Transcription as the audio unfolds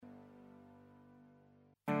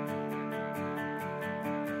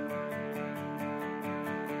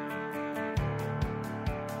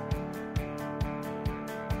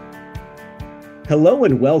Hello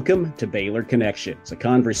and welcome to Baylor Connections, a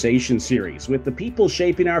conversation series with the people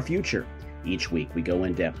shaping our future. Each week we go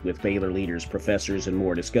in depth with Baylor leaders, professors, and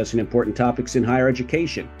more, discussing important topics in higher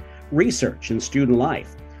education, research, and student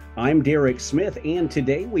life. I'm Derek Smith, and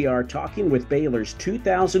today we are talking with Baylor's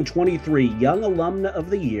 2023 Young Alumna of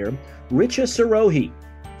the Year, Richa Sirohi.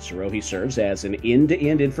 Sirohi serves as an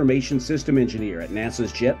end-to-end information system engineer at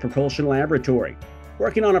NASA's Jet Propulsion Laboratory,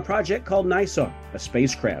 working on a project called NISAR, a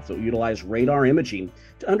spacecraft that will utilize radar imaging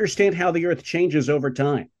to understand how the Earth changes over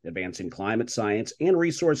time, advancing climate science and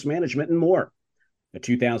resource management and more. A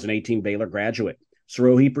 2018 Baylor graduate,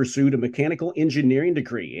 Sirohi pursued a mechanical engineering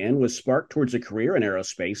degree and was sparked towards a career in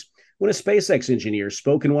aerospace when a SpaceX engineer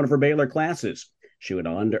spoke in one of her Baylor classes. She went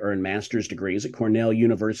on to earn master's degrees at Cornell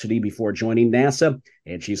University before joining NASA,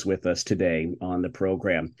 and she's with us today on the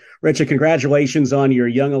program. Richa, congratulations on your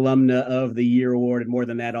Young Alumna of the Year award, and more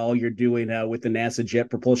than that, all you're doing with the NASA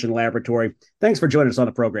Jet Propulsion Laboratory. Thanks for joining us on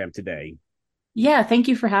the program today. Yeah, thank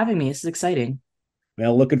you for having me. This is exciting.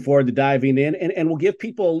 Well, looking forward to diving in, and we'll give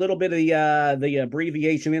people a little bit of the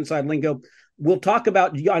abbreviation inside lingo. We'll talk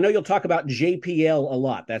about, I know you'll talk about JPL a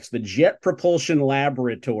lot. That's the Jet Propulsion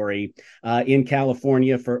Laboratory in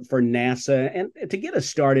California for NASA. And to get us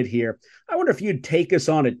started here, I wonder if you'd take us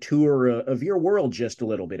on a tour of your world just a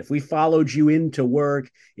little bit. If we followed you into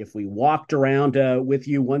work, if we walked around with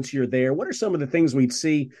you once you're there, what are some of the things we'd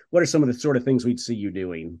see? What are some of the sort of things we'd see you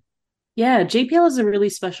doing? Yeah, JPL is a really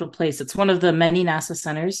special place. It's one of the many NASA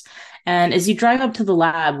centers. And as you drive up to the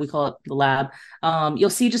lab, we call it the lab, you'll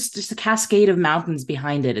see just a cascade of mountains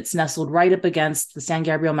behind it. It's nestled right up against the San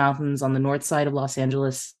Gabriel Mountains on the north side of Los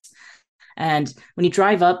Angeles. And when you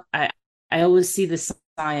drive up, I always see this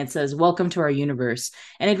sign. It says, "Welcome to our universe."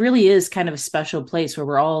 And it really is kind of a special place where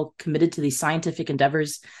we're all committed to these scientific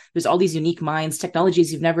endeavors. There's all these unique minds,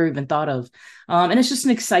 technologies you've never even thought of. And it's just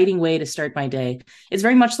an exciting way to start my day. It's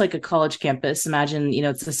very much like a college campus. Imagine,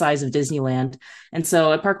 it's the size of Disneyland. And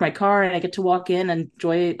so I park my car and I get to walk in and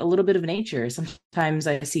enjoy a little bit of nature. Sometimes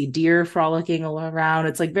I see deer frolicking all around.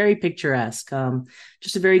 It's like very picturesque.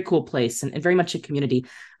 Just a very cool place and very much a community.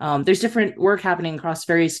 There's different work happening across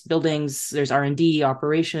various buildings. There's R&D,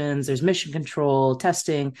 operations, there's mission control,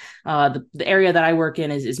 testing. The area that I work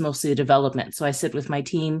in is mostly the development. So I sit with my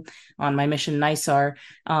team on my mission NISAR.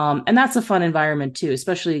 And that's a fun environment too,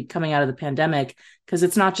 especially coming out of the pandemic, because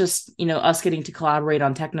it's not just, us getting to collaborate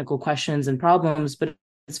on technical questions and problems, but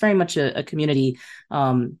it's very much a community.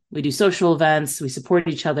 We do social events, we support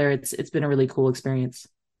each other. It's been a really cool experience.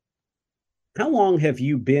 How long have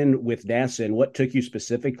you been with NASA, and what took you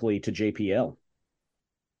specifically to JPL?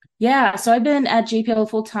 Yeah, so I've been at JPL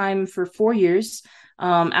full time for 4 years.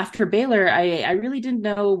 After Baylor, I really didn't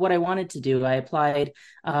know what I wanted to do. I applied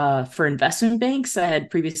for investment banks. I had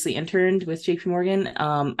previously interned with JP Morgan.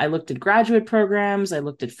 I looked at graduate programs. I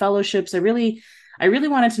looked at fellowships. I really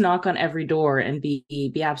wanted to knock on every door and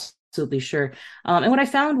be absolutely sure. And what I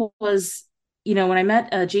found was, when I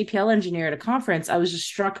met a JPL engineer at a conference, I was just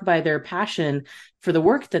struck by their passion for the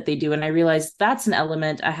work that they do. And I realized that's an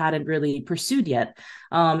element I hadn't really pursued yet.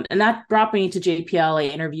 And that brought me to JPL.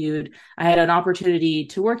 I interviewed, I had an opportunity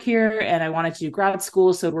to work here and I wanted to do grad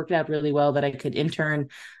school. So it worked out really well that I could intern.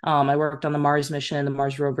 I worked on the Mars mission, the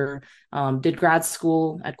Mars rover, did grad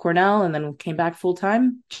school at Cornell, and then came back full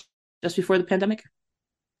time just before the pandemic.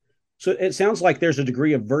 So it sounds like there's a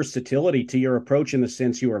degree of versatility to your approach in the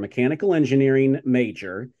sense you are a mechanical engineering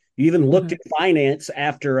major. You even looked Mhm. at finance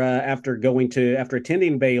after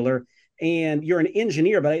attending Baylor, and you're an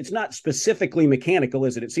engineer, but it's not specifically mechanical,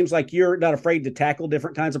 is it? It seems like you're not afraid to tackle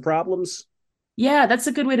different kinds of problems. Yeah, that's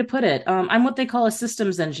a good way to put it. I'm what they call a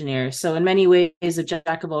systems engineer. So in many ways, a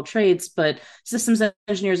jack of all trades, but systems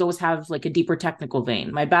engineers always have like a deeper technical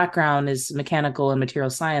vein. My background is mechanical and material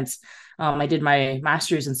science. I did my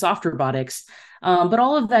master's in soft robotics. But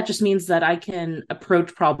all of that just means that I can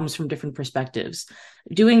approach problems from different perspectives.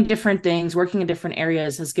 Doing different things, working in different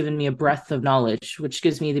areas has given me a breadth of knowledge, which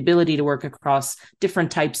gives me the ability to work across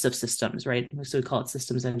different types of systems, right? So we call it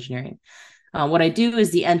systems engineering. What I do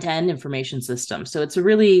is the end-to-end information system. So it's a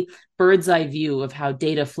really bird's eye view of how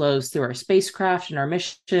data flows through our spacecraft and our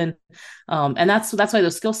mission. And that's why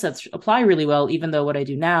those skill sets apply really well, even though what I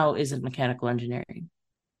do now isn't mechanical engineering.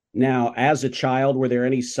 Now, as a child, were there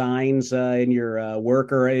any signs in your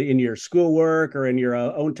work or in your schoolwork or in your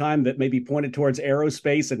own time that maybe pointed towards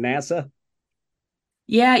aerospace and NASA?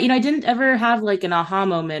 Yeah, I didn't ever have like an aha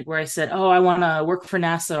moment where I said, "Oh, I want to work for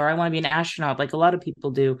NASA or I want to be an astronaut," like a lot of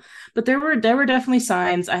people do. But there were definitely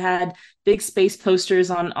signs. I had big space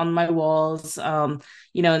posters on my walls. In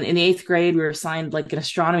the eighth grade, we were assigned like an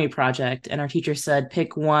astronomy project, and our teacher said,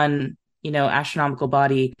 "Pick one, astronomical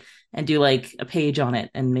body and do like a page on it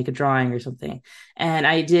and make a drawing or something. And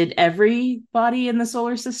I did every body in the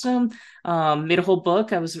solar system, made a whole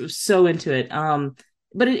book. I was so into it.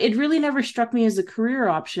 But it really never struck me as a career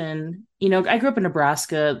option. You know, I grew up in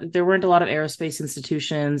Nebraska. There weren't a lot of aerospace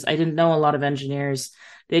institutions. I didn't know a lot of engineers.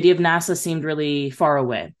 The idea of NASA seemed really far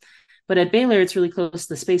away. But at Baylor, it's really close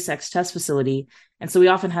to the SpaceX test facility. And so we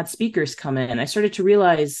often had speakers come in. I started to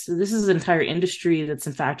realize this is an entire industry that's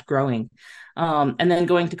in fact growing. And then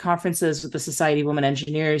going to conferences with the Society of Women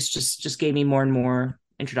Engineers just gave me more and more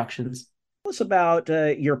introductions. Tell us about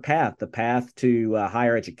your path, the path to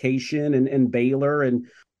higher education and Baylor. And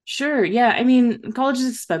Sure. Yeah. I mean, college is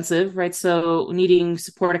expensive, right? So needing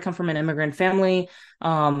support. I come from an immigrant family.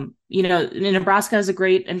 You know, Nebraska has a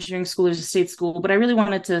great engineering school, there's a state school, but I really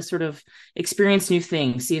wanted to sort of experience new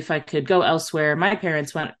things, see if I could go elsewhere. My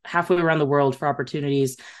parents went halfway around the world for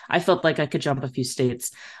opportunities. I felt like I could jump a few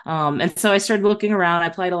states. And so I started looking around. I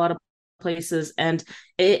applied a lot of places, and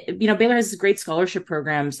Baylor has great scholarship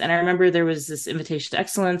programs. And I remember there was this invitation to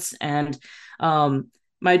excellence, and um,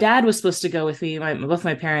 my dad was supposed to go with me, both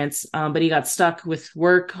my parents, but he got stuck with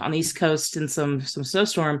work on the East Coast in some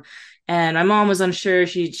snowstorm. And my mom was unsure.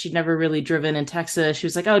 She'd never really driven in Texas. She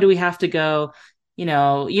was like, "Oh, do we have to go? You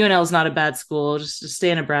know, UNL is not a bad school. Just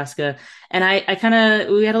stay in Nebraska." And I kind of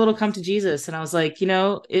we had a little come to Jesus, and I was like,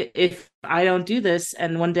 if I don't do this,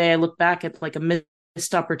 and one day I look back at like a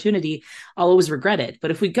missed opportunity, I'll always regret it.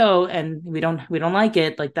 But if we go and we don't like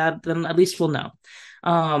it like that, then at least we'll know.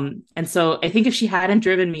 And so I think if she hadn't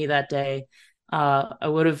driven me that day, I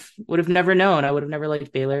would have never known. I would have never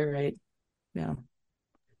liked Baylor, right? Yeah.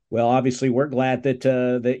 well, obviously, we're glad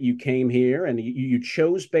that you came here and you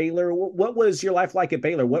chose Baylor. What was your life like at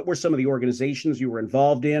Baylor? What were some of the organizations you were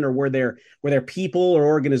involved in, or were there people or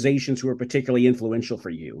organizations who were particularly influential for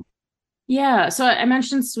you? Yeah. So I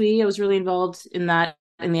mentioned SWE. I was really involved in that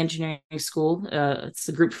in the engineering school. It's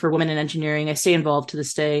a group for women in engineering. I stay involved to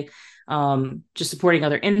this day, just supporting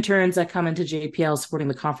other interns that come into JPL, supporting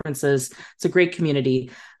the conferences. It's a great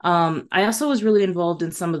community. I also was really involved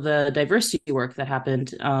in some of the diversity work that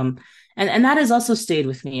happened. And that has also stayed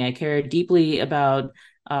with me. I care deeply about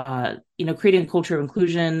creating a culture of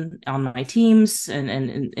inclusion on my teams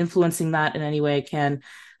and influencing that in any way I can.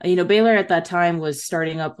 Baylor at that time was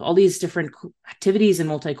starting up all these different activities in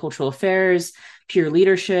multicultural affairs, peer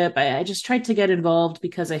leadership. I just tried to get involved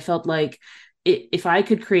because I felt like if I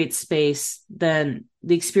could create space, then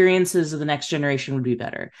the experiences of the next generation would be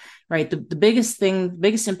better, right? The biggest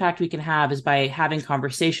impact we can have is by having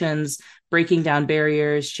conversations, breaking down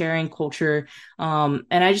barriers, sharing culture. And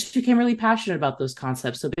I just became really passionate about those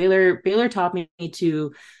concepts. So Baylor taught me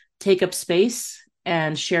to take up space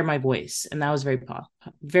and share my voice, and that was very,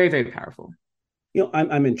 very powerful.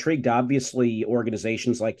 I'm intrigued. Obviously,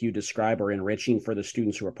 organizations like you describe are enriching for the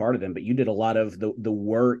students who are part of them, but you did a lot of the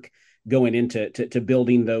work going into to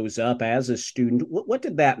building those up as a student. What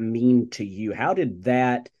did that mean to you? How did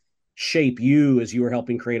that shape you as you were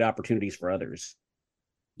helping create opportunities for others?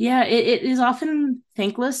 Yeah, it is often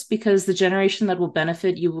thankless because the generation that will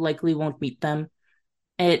benefit you likely won't meet them.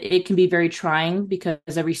 It can be very trying because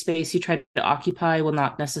every space you try to occupy will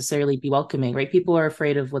not necessarily be welcoming, right? People are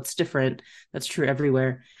afraid of what's different. That's true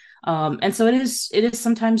everywhere. And so it is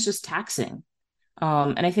sometimes just taxing.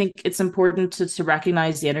 And I think it's important to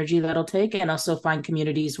recognize the energy that'll take and also find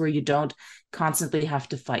communities where you don't constantly have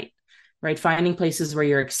to fight, right? Finding places where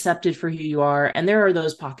you're accepted for who you are. And there are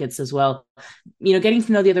those pockets as well. Getting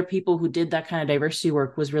to know the other people who did that kind of diversity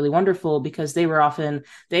work was really wonderful because they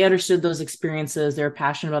understood those experiences. They were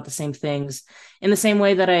passionate about the same things in the same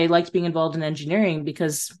way that I liked being involved in engineering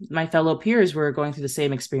because my fellow peers were going through the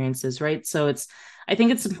same experiences, right? So I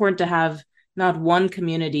think it's important to have not one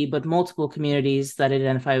community, but multiple communities that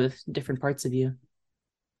identify with different parts of you.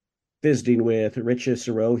 Visiting with Richa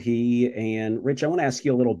Sirohi. And Rich, I want to ask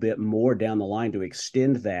you a little bit more down the line to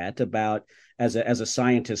extend that about as a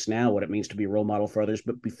scientist now, what it means to be a role model for others.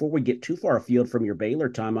 But before we get too far afield from your Baylor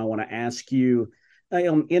time, I want to ask you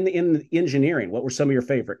in engineering, what were some of your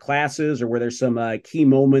favorite classes, or were there some key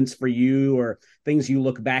moments for you or things you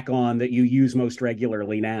look back on that you use most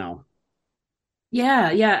regularly now?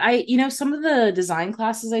 Yeah. Some of the design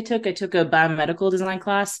classes I took a biomedical design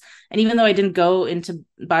class. And even though I didn't go into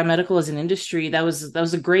biomedical as an industry, that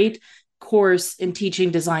was a great course in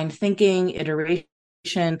teaching design thinking, iteration.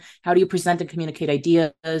 How do you present and communicate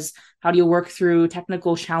ideas? How do you work through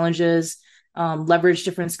technical challenges? leverage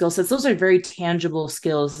different skill sets. Those are very tangible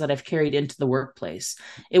skills that I've carried into the workplace.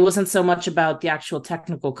 It wasn't so much about the actual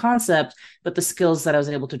technical concept, but the skills that I was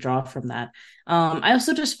able to draw from that. I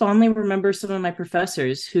also just fondly remember some of my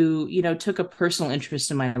professors who, took a personal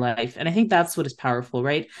interest in my life. And I think that's what is powerful,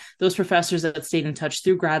 right? Those professors that stayed in touch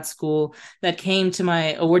through grad school, that came to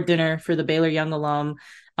my award dinner for the Baylor Young Alum,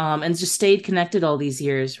 and just stayed connected all these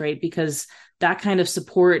years, right? Because that kind of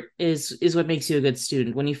support is what makes you a good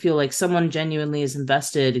student. When you feel like someone genuinely is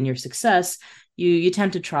invested in your success, you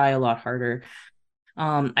tend to try a lot harder.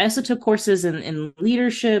 I also took courses in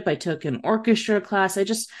leadership. I took an orchestra class.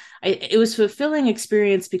 It was a fulfilling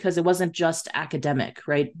experience because it wasn't just academic,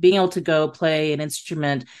 right? Being able to go play an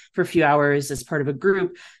instrument for a few hours as part of a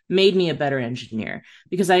group made me a better engineer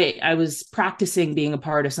because I was practicing being a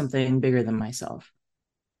part of something bigger than myself.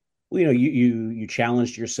 Well, you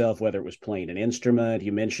challenged yourself, whether it was playing an instrument.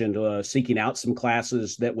 You mentioned seeking out some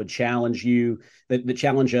classes that would challenge you. The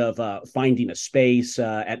challenge of finding a space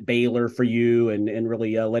at Baylor for you, and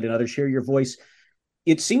really letting others hear your voice.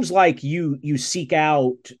 It seems like you seek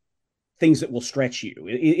out things that will stretch you.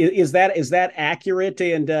 Is that accurate?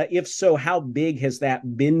 And if so, how big has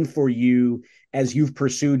that been for you as you've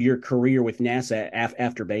pursued your career with NASA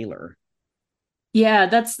after Baylor? Yeah,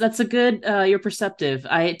 that's a good you're perceptive.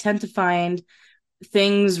 I tend to find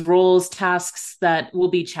things, roles, tasks that will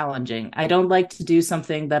be challenging. I don't like to do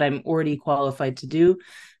something that I'm already qualified to do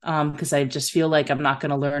because I just feel like I'm not going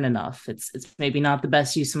to learn enough. It's maybe not the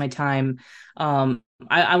best use of my time.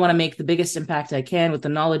 I want to make the biggest impact I can with the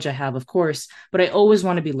knowledge I have, of course, but I always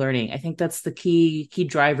want to be learning. I think that's the key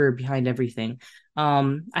driver behind everything.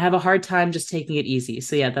 I have a hard time just taking it easy.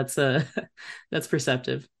 So yeah, that's a that's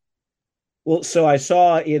perceptive. Well, so I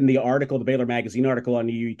saw in the article, the Baylor Magazine article on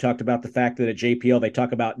you, you talked about the fact that at JPL they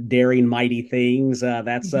talk about daring mighty things.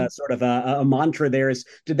 That's Mhm. sort of a mantra there.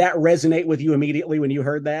 Did that resonate with you immediately when you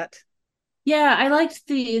heard that? Yeah, I liked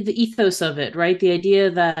the ethos of it, right? The idea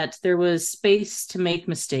that there was space to make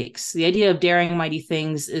mistakes. The idea of daring mighty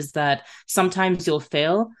things is that sometimes you'll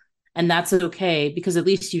fail, and that's okay because at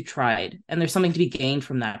least you tried, and there's something to be gained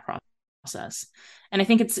from that process. And I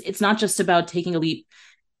think it's not just about taking a leap.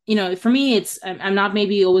 For me, I'm not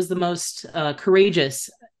maybe always the most courageous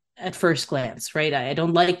at first glance, right? I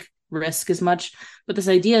don't like risk as much, but this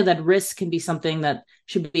idea that risk can be something that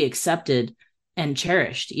should be accepted and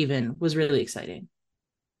cherished even was really exciting.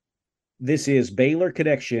 This is Baylor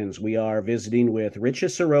Connections. We are visiting with Richa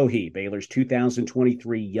Sirohi, Baylor's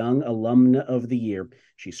 2023 Young Alumna of the Year.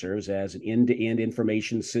 She serves as an end-to-end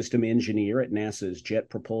information system engineer at NASA's Jet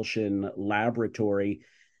Propulsion Laboratory.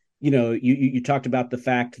 You talked about the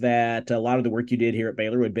fact that a lot of the work you did here at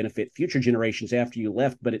Baylor would benefit future generations after you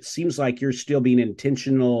left, but it seems like you're still being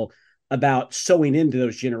intentional about sewing into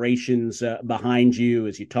those generations behind you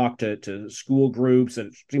as you talk to school groups, and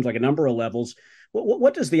it seems like a number of levels.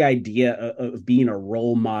 What does the idea of being a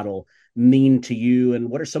role model mean to you,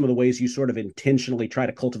 and what are some of the ways you sort of intentionally try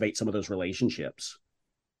to cultivate some of those relationships?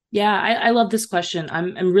 Yeah, I love this question.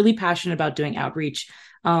 I'm really passionate about doing outreach.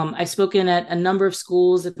 I've spoken at a number of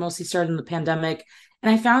schools that mostly started in the pandemic,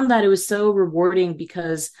 and I found that it was so rewarding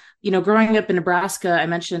because, growing up in Nebraska, I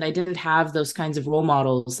mentioned I didn't have those kinds of role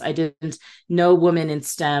models. I didn't know women in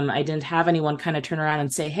STEM. I didn't have anyone kind of turn around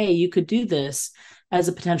and say, "Hey, you could do this as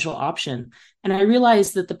a potential option." And I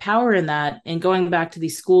realized that the power in that, and going back to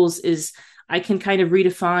these schools, is I can kind of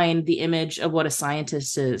redefine the image of what a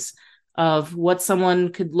scientist is, of what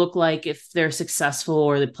someone could look like if they're successful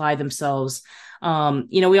or they apply themselves.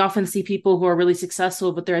 We often see people who are really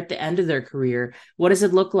successful, but they're at the end of their career. What does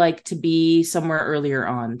it look like to be somewhere earlier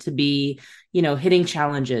on, to be, hitting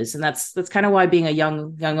challenges? And that's kind of why being a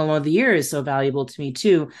young alum of the year is so valuable to me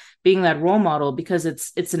too, being that role model, because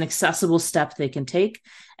it's an accessible step they can take.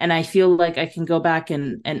 And I feel like I can go back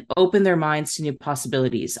and open their minds to new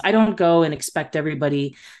possibilities. I don't go and expect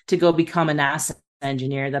everybody to go become an NASA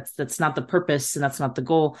engineer. That's not the purpose and that's not the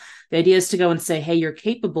goal. The idea is to go and say, hey, you're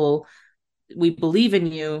capable, we believe in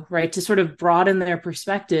you, right? To sort of broaden their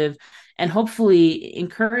perspective and hopefully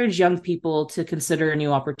encourage young people to consider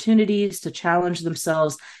new opportunities, to challenge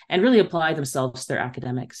themselves and really apply themselves to their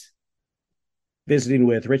academics. Visiting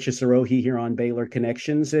with Richa Sirohi here on Baylor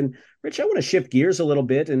Connections. And Rich, I want to shift gears a little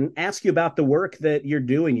bit and ask you about the work that you're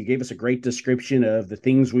doing. You gave us a great description of the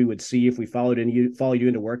things we would see if we follow you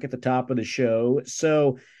into work at the top of the show.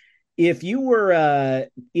 So if you were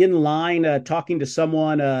in line talking to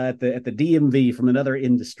someone at the DMV from another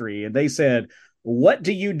industry, and they said, "What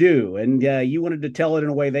do you do?" and you wanted to tell it in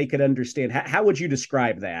a way they could understand, how would you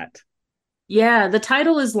describe that? Yeah, the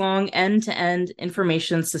title is long, end-to-end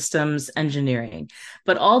information systems engineering.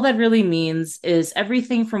 But all that really means is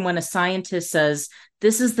everything from when a scientist says,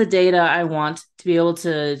 this is the data I want to be able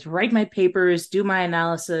to write my papers, do my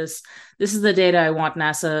analysis. This is the data I want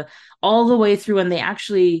NASA, all the way through when they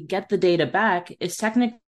actually get the data back is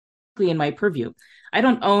technically in my purview. I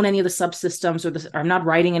don't own any of the subsystems or I'm not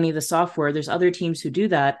writing any of the software. There's other teams who do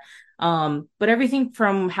that. But everything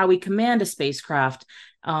from how we command a spacecraft,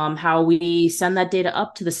 how we send that data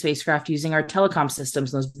up to the spacecraft using our telecom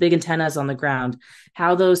systems, those big antennas on the ground,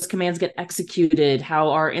 how those commands get executed, how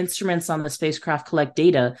our instruments on the spacecraft collect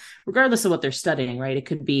data, regardless of what they're studying, right? It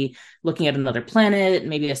could be looking at another planet,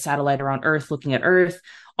 maybe a satellite around Earth looking at Earth,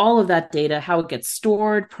 all of that data, how it gets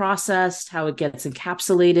stored, processed, how it gets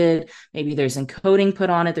encapsulated. Maybe there's encoding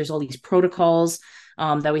put on it. There's all these protocols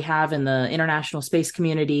that we have in the international space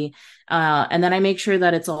community. And then I make sure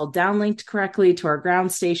that it's all downlinked correctly to our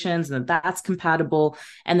ground stations and that's compatible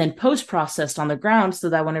and then post-processed on the ground so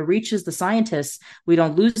that when it reaches the scientists, we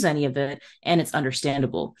don't lose any of it and it's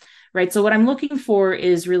understandable. Right. So what I'm looking for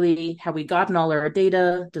is really have we gotten all our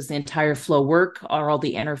data? Does the entire flow work? Are all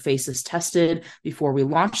the interfaces tested before we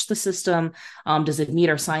launch the system? Does it meet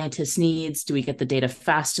our scientists' needs? Do we get the data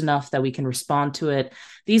fast enough that we can respond to it?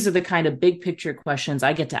 These are the kind of big picture questions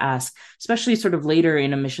I get to ask, especially sort of later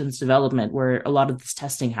in a mission's development where a lot of this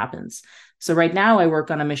testing happens. So right now I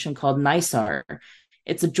work on a mission called NISAR.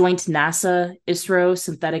 It's a joint NASA ISRO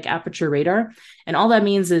synthetic aperture radar. And all that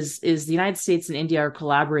means is the United States and India are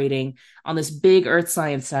collaborating on this big Earth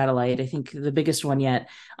science satellite, I think the biggest one yet,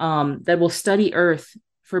 that will study Earth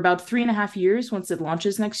for about 3.5 years once it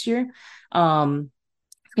launches next year. It's going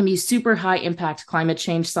to be super high impact climate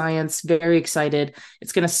change science. Very excited.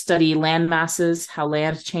 It's going to study land masses, how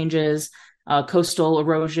land changes, coastal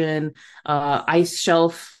erosion, ice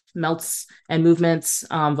shelf melts and movements,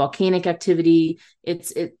 volcanic activity.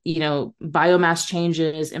 Biomass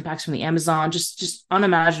changes, impacts from the Amazon, just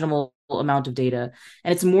unimaginable amount of data.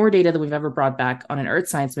 And it's more data than we've ever brought back on an Earth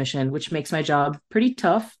science mission, which makes my job pretty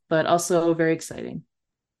tough, but also very exciting.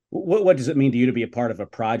 What does it mean to you to be a part of a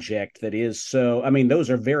project that is so? I mean, those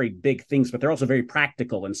are very big things, but they're also very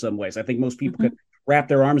practical in some ways. I think most people Mhm. could wrap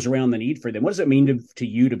their arms around the need for them. What does it mean to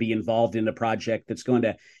you to be involved in a project that's going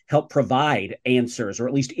to help provide answers or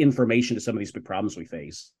at least information to some of these big problems we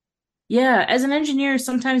face? Yeah, as an engineer,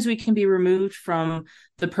 sometimes we can be removed from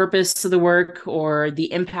the purpose of the work or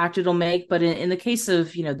the impact it'll make. But in the case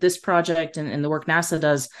of, this project and the work NASA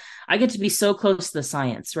does, I get to be so close to the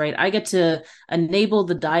science, right? I get to enable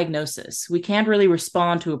the diagnosis. We can't really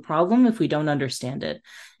respond to a problem if we don't understand it.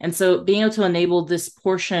 And so being able to enable this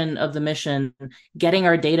portion of the mission, getting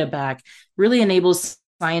our data back, really enables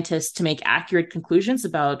scientists to make accurate conclusions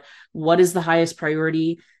about what is the highest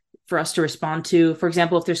priority for us to respond to. For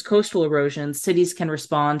example, if there's coastal erosion, cities can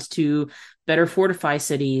respond to better fortify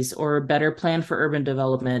cities or better plan for urban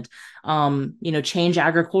development, change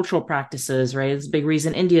agricultural practices, right? It's a big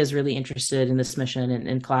reason India is really interested in this mission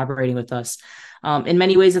and collaborating with us. In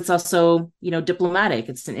many ways, it's also, diplomatic.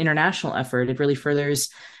 It's an international effort. It really furthers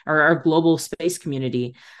our global space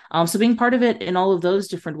community. So being part of it in all of those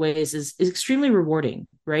different ways is extremely rewarding,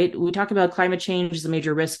 right? We talk about climate change as a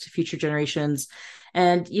major risk to future generations.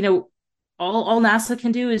 And, all NASA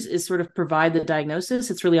can do is sort of provide the diagnosis.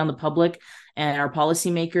 It's really on the public and our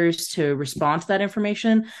policymakers to respond to that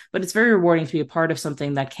information. But it's very rewarding to be a part of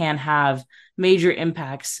something that can have major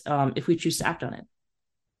impacts if we choose to act on it.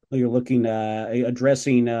 You're looking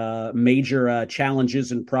addressing major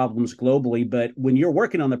challenges and problems globally, but when you're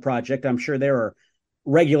working on the project, I'm sure there are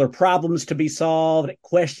regular problems to be solved,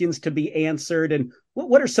 questions to be answered, and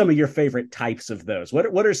what are some of your favorite types of those?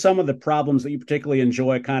 What are some of the problems that you particularly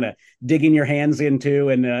enjoy kind of digging your hands into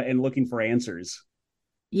and looking for answers?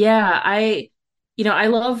 Yeah, I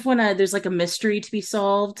love when there's like a mystery to be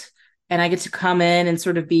solved and I get to come in and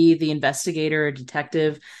sort of be the investigator or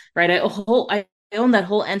detective, right? I own that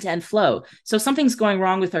whole end-to-end flow. So if something's going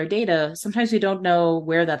wrong with our data, sometimes we don't know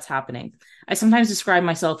where that's happening. I sometimes describe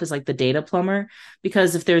myself as like the data plumber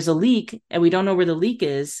because if there's a leak and we don't know where the leak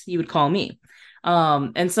is, you would call me.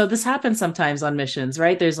 And so this happens sometimes on missions,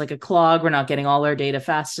 right? There's like a clog, we're not getting all our data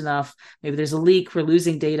fast enough. Maybe there's a leak, we're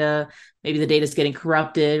losing data. Maybe the data's getting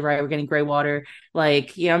corrupted, right? We're getting gray water.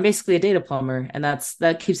 Like, I'm basically a data plumber, and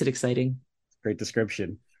that keeps it exciting. Great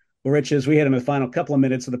description. Well, Rich, as we head in the final couple of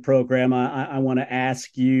minutes of the program, I want to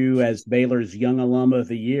ask you, as Baylor's Young Alumna of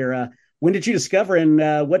the Year, when did you discover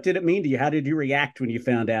and what did it mean to you? How did you react when you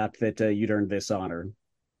found out that you'd earned this honor?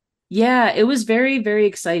 Yeah, it was very, very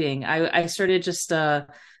exciting. I started just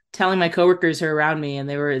telling my coworkers who are around me, and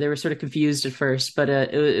they were sort of confused at first, but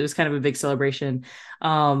it was kind of a big celebration.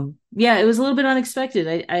 Yeah, it was a little bit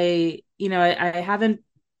unexpected. I haven't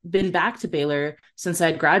been back to Baylor since I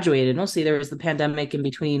had graduated. Mostly there was the pandemic in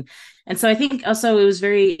between, and so I think also it was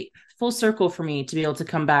very full circle for me to be able to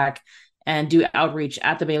come back and do outreach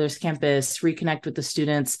at the Baylor's campus, reconnect with the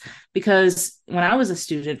students. Because when I was a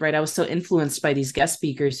student, right, I was so influenced by these guest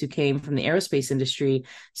speakers who came from the aerospace industry.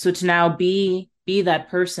 So to now be that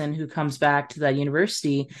person who comes back to that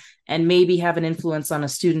university and maybe have an influence on a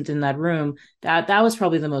student in that room, that was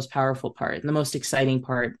probably the most powerful part and the most exciting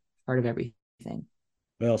part of everything.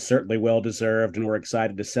 Well, certainly well deserved, and we're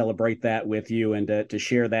excited to celebrate that with you and to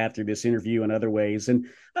share that through this interview and other ways. And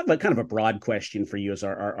I have a kind of a broad question for you as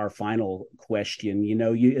our final question.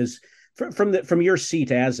 You is from your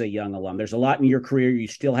seat as a young alum, there's a lot in your career you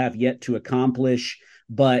still have yet to accomplish,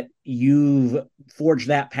 but you've forged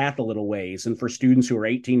that path a little ways. And for students who are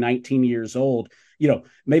 18, 19 years old,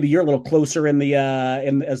 maybe you're a little closer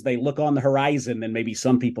as they look on the horizon than maybe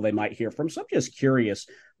some people they might hear from. So I'm just curious,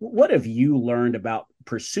 what have you learned about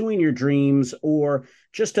pursuing your dreams, or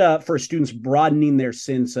just for students broadening their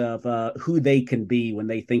sense of who they can be when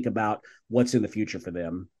they think about what's in the future for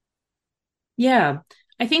them? Yeah.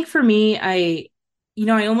 I think for me, I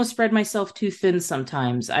almost spread myself too thin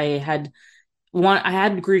sometimes. I had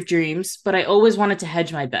great dreams, but I always wanted to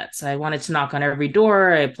hedge my bets. I wanted to knock on every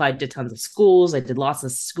door. I applied to tons of schools. I did lots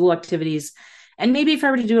of school activities. And maybe if I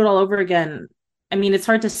were to do it all over again, I mean, it's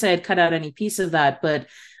hard to say I'd cut out any piece of that, but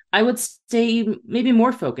I would stay maybe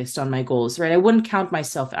more focused on my goals, right? I wouldn't count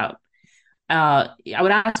myself out. I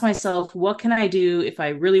would ask myself, what can I do if I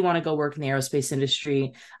really want to go work in the aerospace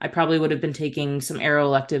industry? I probably would have been taking some aero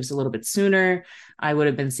electives a little bit sooner. I would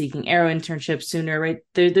have been seeking aero internships sooner, right?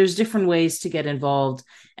 There's different ways to get involved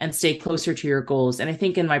and stay closer to your goals. And I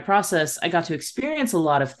think in my process, I got to experience a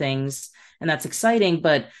lot of things, and that's exciting.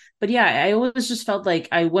 But yeah, I always just felt like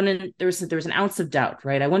I wouldn't. There was an ounce of doubt,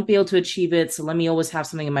 right? I wouldn't be able to achieve it, so let me always have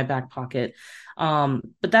something in my back pocket.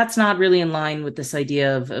 But that's not really in line with this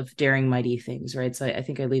idea of daring mighty things, right? So I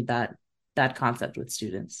think I leave that concept with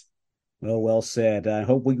students. Well said. I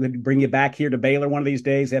hope we could bring you back here to Baylor one of these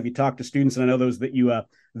days, have you talk to students, and I know those that you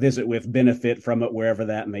visit with benefit from it, wherever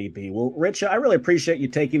that may be. Well, Richa, I really appreciate you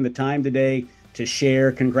taking the time today to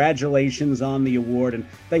share. Congratulations on the award, and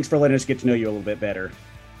thanks for letting us get to know you a little bit better.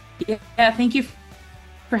 Yeah, thank you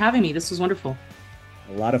for having me. This was wonderful.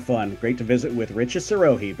 A lot of fun. Great to visit with Richa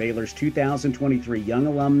Sirohi, Baylor's 2023 Young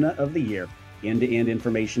Alumna of the Year, end-to-end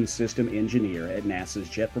information system engineer at NASA's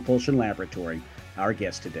Jet Propulsion Laboratory, our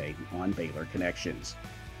guest today on Baylor Connections.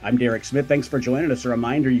 I'm Derek Smith. Thanks for joining us. A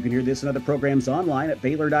reminder, you can hear this and other programs online at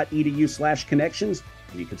baylor.edu/connections,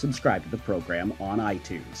 and you can subscribe to the program on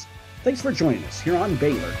iTunes. Thanks for joining us here on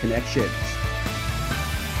Baylor Connections.